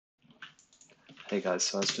Hey guys,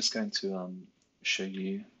 so I was just going to show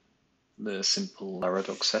you the simple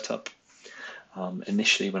Laradock setup.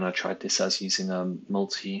 Initially, when I tried this, I was using a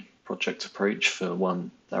multi-project approach for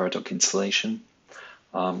one Laradock installation.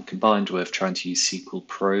 Combined with trying to use Sequel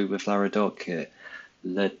Pro with Laradock, it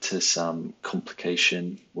led to some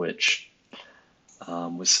complication, which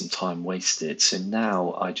was some time wasted. So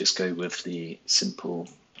now I just go with the simple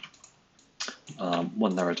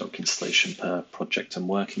one Laradock installation per project I'm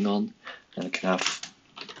working on, and I can have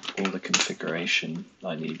all the configuration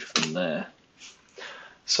I need from there.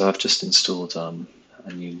 So I've just installed a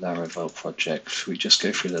new Laravel project. If we just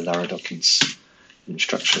go through the Laradock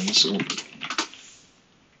instructions.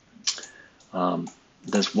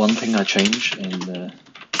 There's one thing I changed in the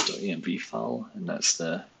 .env file, and that's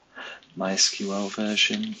the MySQL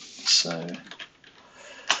version. So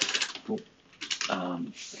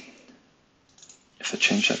if I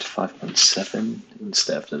change that to 5.7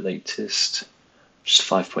 instead of the latest, which is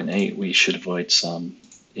 5.8, we should avoid some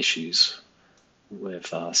issues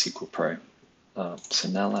with Sequel Pro. So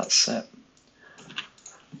now that's set.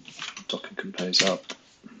 Docker Compose up.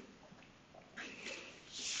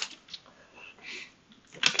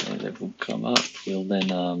 Okay, that will come up. We'll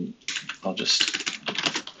then, I'll just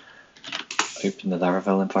open the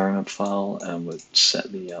Laravel environment file and we'll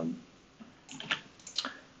set the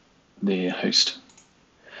host.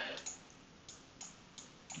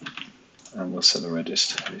 And we'll set the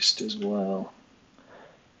Redis host as well.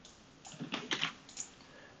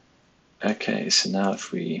 Okay, so now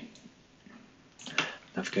if we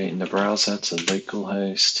navigate in the browser to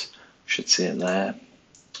localhost, we should see it there.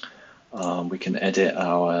 We can edit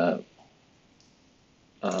our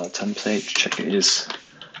template, check it is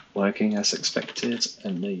working as expected,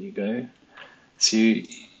 and there you go. So you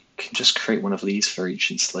can just create one of these for each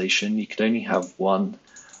installation. You could only have one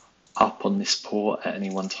up on this port at any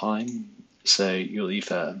one time. So you'll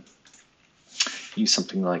either use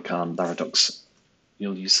something like Laradock's,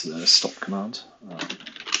 you'll use the stop command.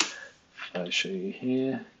 I'll show you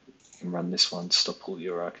here. You can run this one, stop all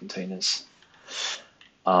your containers.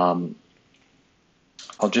 I'll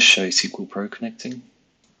just show you Sequel Pro connecting.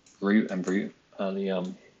 Root and root are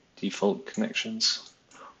the default connections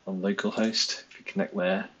on localhost. If you connect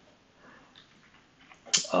there,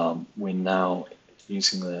 we're now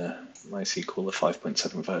using the MySQL, the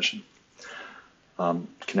 5.7 version,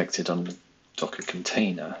 connected on the Docker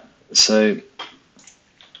container. So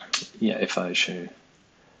yeah, if I show,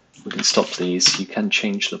 we can stop these. You can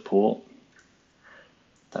change the port.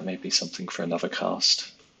 That may be something for another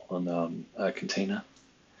cast on a container.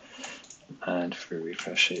 And if we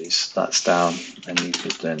refresh these, that's down, and you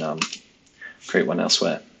could then create one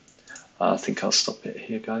elsewhere. I think I'll stop it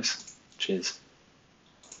here, guys. Cheers.